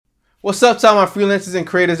What's up to all my freelancers and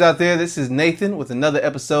creators out there? This is Nathan with another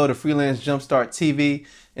episode of Freelance Jumpstart TV.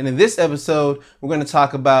 And in this episode, we're going to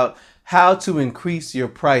talk about how to increase your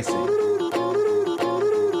pricing.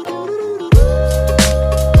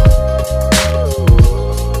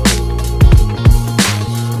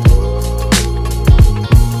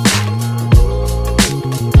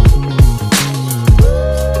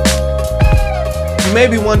 You may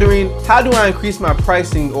be wondering, how do I increase my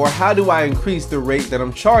pricing, or how do I increase the rate that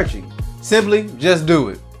I'm charging? Simply, just do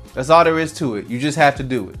it. That's all there is to it. You just have to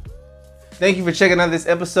do it. Thank you for checking out this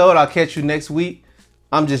episode. I'll catch you next week.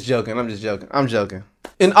 I'm just joking.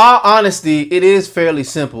 In all honesty, it is fairly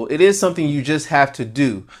simple. It is something you just have to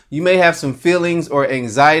do. You may have some feelings or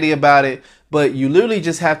anxiety about it, but you literally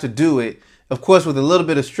just have to do it. Of course, with a little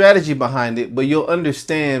bit of strategy behind it, but you'll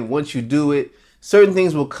understand once you do it, certain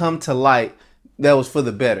things will come to light that was for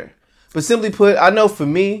the better. But simply put, I know for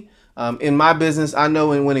me, in my business, I know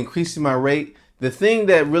when increasing my rate, the thing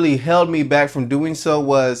that really held me back from doing so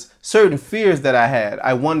was certain fears that I had.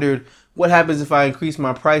 I wondered, what happens if I increase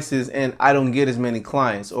my prices and I don't get as many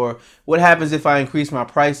clients? Or what happens if I increase my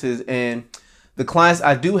prices and the clients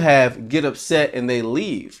I do have get upset and they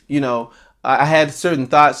leave? You know, I had certain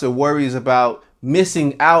thoughts or worries about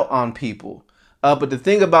missing out on people. But the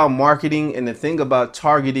thing about marketing and the thing about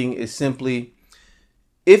targeting is simply,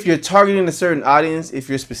 if you're targeting a certain audience, if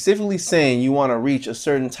you're specifically saying you want to reach a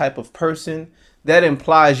certain type of person, that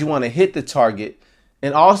implies you want to hit the target,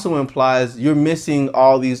 and also implies you're missing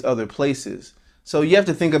all these other places. So you have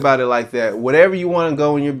to think about it like that. Whatever you want to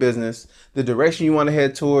go in your business, the direction you want to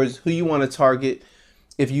head towards, who you want to target,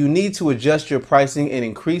 if you need to adjust your pricing and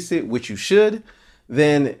increase it, which you should,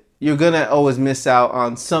 then you're going to always miss out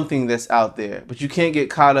on something that's out there. But you can't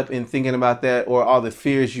get caught up in thinking about that or all the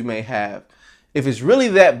fears you may have. If it's really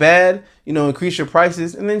that bad, increase your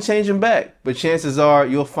prices and then change them back. But chances are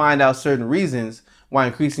you'll find out certain reasons why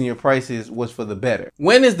increasing your prices was for the better.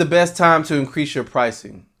 When is the best time to increase your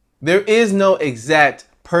pricing? There is no exact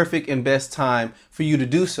perfect and best time for you to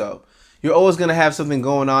do so. You're always going to have something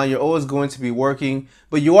going on. You're always going to be working,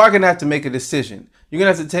 but you are going to have to make a decision. You're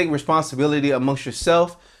going to have to take responsibility amongst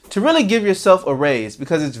yourself to really give yourself a raise,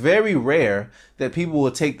 because it's very rare that people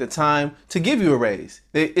will take the time to give you a raise.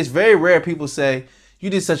 It's very rare people say, you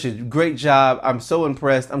did such a great job, I'm so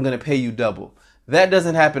impressed, I'm going to pay you double. That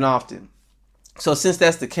doesn't happen often. So since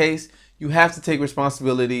that's the case, you have to take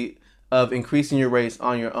responsibility of increasing your rates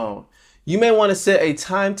on your own. You may want to set a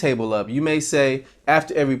timetable up. You may say,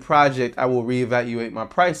 after every project, I will reevaluate my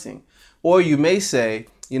pricing. Or you may say,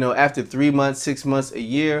 after 3 months, 6 months, a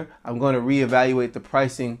year, I'm going to reevaluate the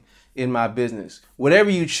pricing in my business. Whatever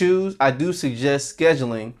you choose, I do suggest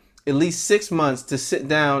scheduling at least 6 months to sit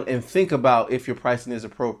down and think about if your pricing is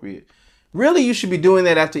appropriate. Really, you should be doing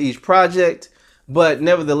that after each project, but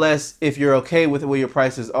nevertheless, if you're okay with where your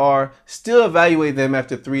prices are, still evaluate them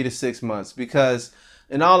after 3 to 6 months, because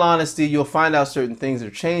in all honesty, you'll find out certain things are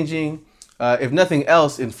changing. If nothing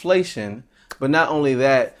else, inflation, but not only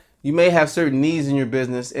that, you may have certain needs in your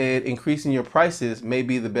business, and increasing your prices may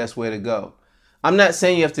be the best way to go. I'm not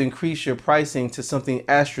saying you have to increase your pricing to something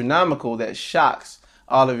astronomical that shocks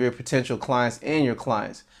all of your potential clients and your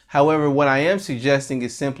clients. However, what I am suggesting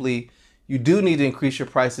is simply you do need to increase your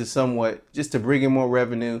prices somewhat just to bring in more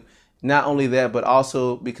revenue. Not only that, but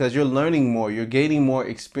also because you're learning more, you're gaining more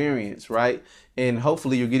experience, right? And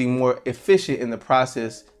hopefully you're getting more efficient in the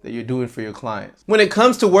process that you're doing for your clients. When it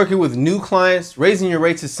comes to working with new clients, raising your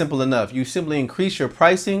rates is simple enough. You simply increase your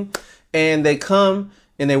pricing and they come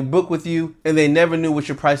and they book with you and they never knew what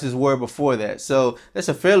your prices were before that. So that's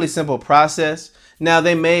a fairly simple process. Now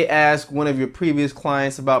they may ask one of your previous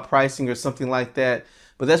clients about pricing or something like that,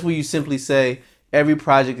 but that's where you simply say, every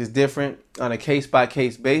project is different on a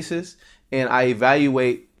case-by-case basis, and I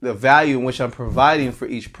evaluate the value in which I'm providing for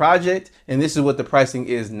each project, and this is what the pricing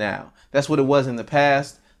is now. That's what it was in the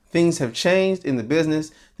past. Things have changed in the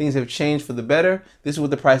business. Things have changed for the better. This is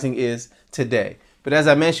what the pricing is today. But as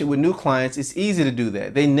I mentioned with new clients, it's easy to do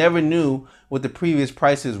that. They never knew what the previous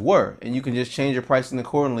prices were, and you can just change your pricing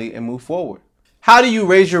accordingly and move forward. How do you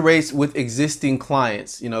raise your rates with existing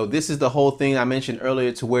clients? This is the whole thing I mentioned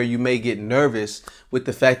earlier, to where you may get nervous with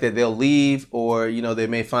the fact that they'll leave, or, they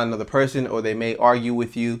may find another person, or they may argue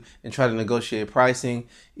with you and try to negotiate pricing.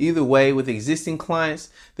 Either way, with existing clients,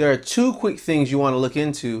 there are 2 quick things you want to look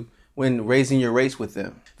into when raising your rates with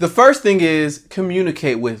them. The first thing is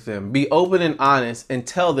communicate with them. Be open and honest and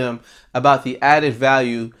tell them about the added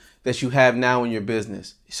value that you have now in your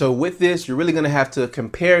business. So with this, you're really going to have to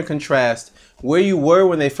compare and contrast where you were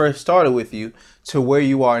when they first started with you to where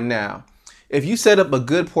you are now. If you set up a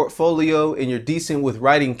good portfolio and you're decent with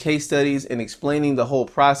writing case studies and explaining the whole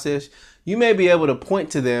process, you may be able to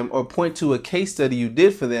point to them or point to a case study you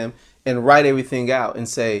did for them and write everything out and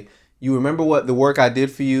say, you remember what the work I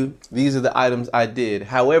did for you? These are the items I did.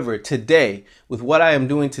 However, today, with what I am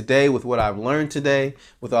doing today, with what I've learned today,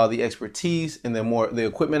 with all the expertise and the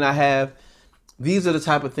equipment I have, these are the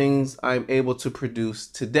type of things I'm able to produce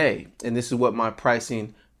today. And this is what my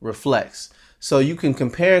pricing reflects. So you can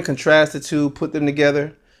compare and contrast the two, put them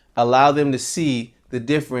together, allow them to see the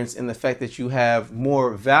difference in the fact that you have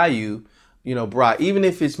more value, brought, even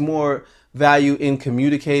if it's more value in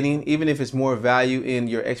communicating, even if it's more value in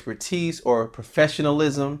your expertise or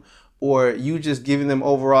professionalism, or you just giving them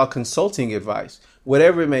overall consulting advice.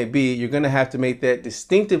 Whatever it may be, you're going to have to make that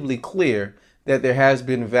distinctively clear that there has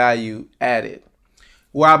been value added.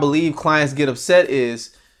 Where I believe clients get upset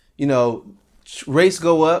is, rates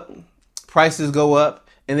go up, prices go up,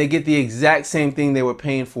 and they get the exact same thing they were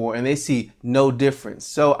paying for, and they see no difference.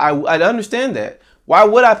 So I understand that. Why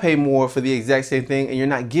would I pay more for the exact same thing and you're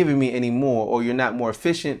not giving me any more, or you're not more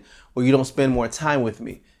efficient, or you don't spend more time with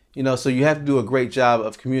me? So you have to do a great job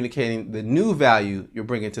of communicating the new value you're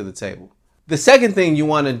bringing to the table. The second thing you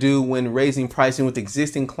want to do when raising pricing with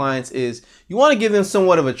existing clients is you want to give them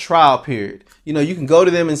somewhat of a trial period. You can go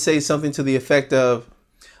to them and say something to the effect of,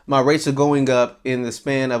 my rates are going up in the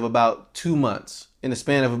span of about 2 months, in the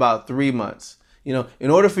span of about 3 months. In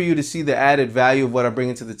order for you to see the added value of what I'm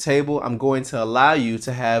bringing to the table, I'm going to allow you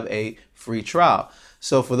to have a free trial.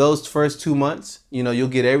 So for those first 2 months, you'll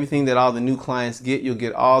get everything that all the new clients get. You'll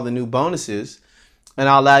get all the new bonuses, and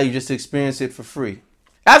I'll allow you just to experience it for free.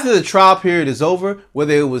 After the trial period is over,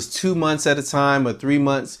 whether it was 2 months at a time or 3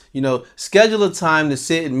 months, schedule a time to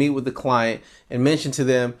sit and meet with the client and mention to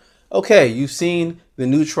them, okay, you've seen the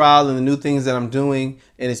new trial and the new things that I'm doing,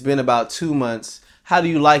 and it's been about 2 months. How do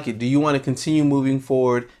you like it? Do you want to continue moving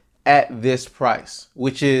forward at this price?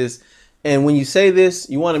 And when you say this,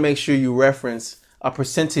 you want to make sure you reference a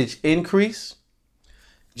percentage increase,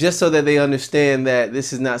 just so that they understand that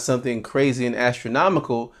this is not something crazy and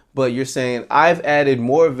astronomical, but you're saying, I've added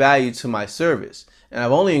more value to my service, and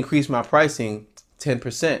I've only increased my pricing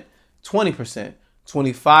 10%, 20%,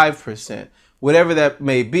 25%, whatever that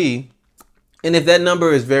may be. And if that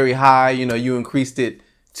number is very high, you increased it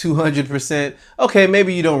 200%, okay,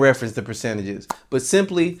 maybe you don't reference the percentages, but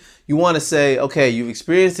simply you want to say, okay, you've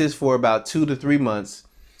experienced this for about 2 to 3 months.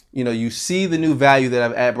 You see the new value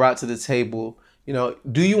that I've brought to the table.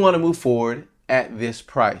 Do you want to move forward at this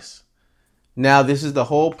price? Now, this is the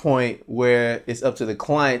whole point where it's up to the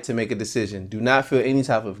client to make a decision. Do not feel any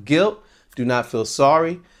type of guilt. Do not feel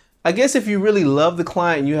sorry. I guess if you really love the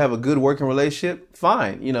client and you have a good working relationship,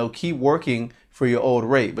 fine, keep working for your old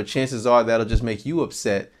rate, but chances are that'll just make you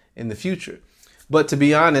upset in the future. But to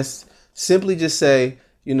be honest, simply just say,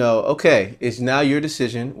 okay, it's now your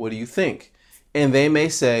decision. What do you think? And they may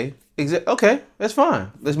say, okay, that's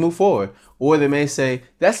fine. Let's move forward. Or they may say,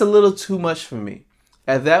 that's a little too much for me.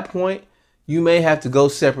 At that point, you may have to go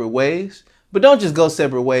separate ways. But don't just go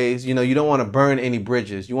separate ways. You don't want to burn any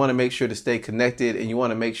bridges. You want to make sure to stay connected, and you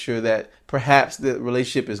want to make sure that perhaps the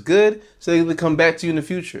relationship is good so they can come back to you in the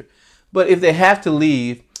future. But if they have to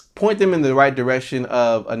leave, point them in the right direction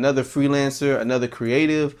of another freelancer, another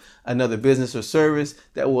creative, another business or service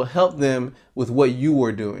that will help them with what you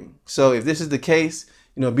were doing. So if this is the case,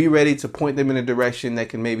 be ready to point them in a direction that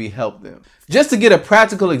can maybe help them. Just to get a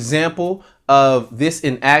practical example of this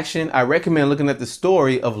in action, I recommend looking at the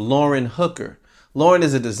story of Lauren Hooker. Lauren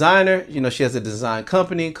is a designer. She has a design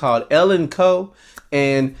company called Ellen Co.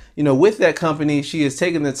 And, with that company, she has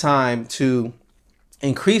taken the time to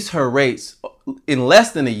increase her rates in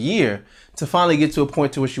less than a year to finally get to a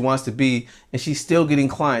point to where she wants to be. And she's still getting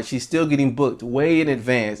clients. She's still getting booked way in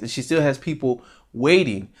advance. And she still has people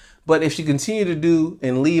waiting. But if she continued to do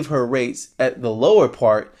and leave her rates at the lower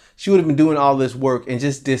part, she would have been doing all this work and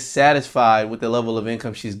just dissatisfied with the level of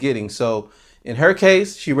income she's getting. So in her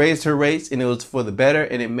case, she raised her rates and it was for the better,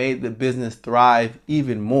 and it made the business thrive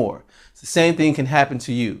even more. The same thing can happen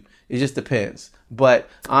to you. It just depends. But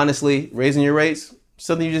honestly, raising your rates,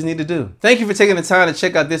 something you just need to do. Thank you for taking the time to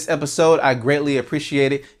check out this episode. I greatly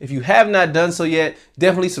appreciate it. If you have not done so yet,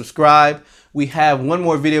 definitely subscribe. We have one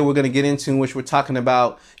more video we're going to get into in which we're talking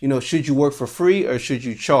about, should you work for free or should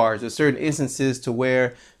you charge? There's certain instances to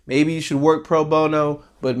where maybe you should work pro bono,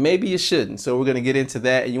 but maybe you shouldn't. So we're going to get into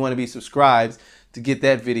that, and you want to be subscribed to get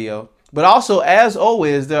that video. But also, as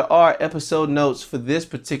always, there are episode notes for this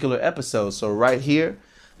particular episode. So right here,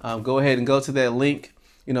 go ahead and go to that link,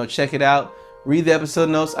 check it out. Read the episode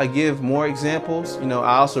notes. I give more examples. I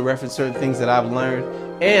also reference certain things that I've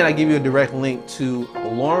learned, and I give you a direct link to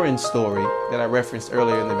Lauren's story that I referenced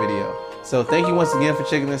earlier in the video. So thank you once again for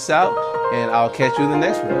checking this out, and I'll catch you in the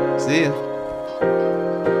next one. See ya.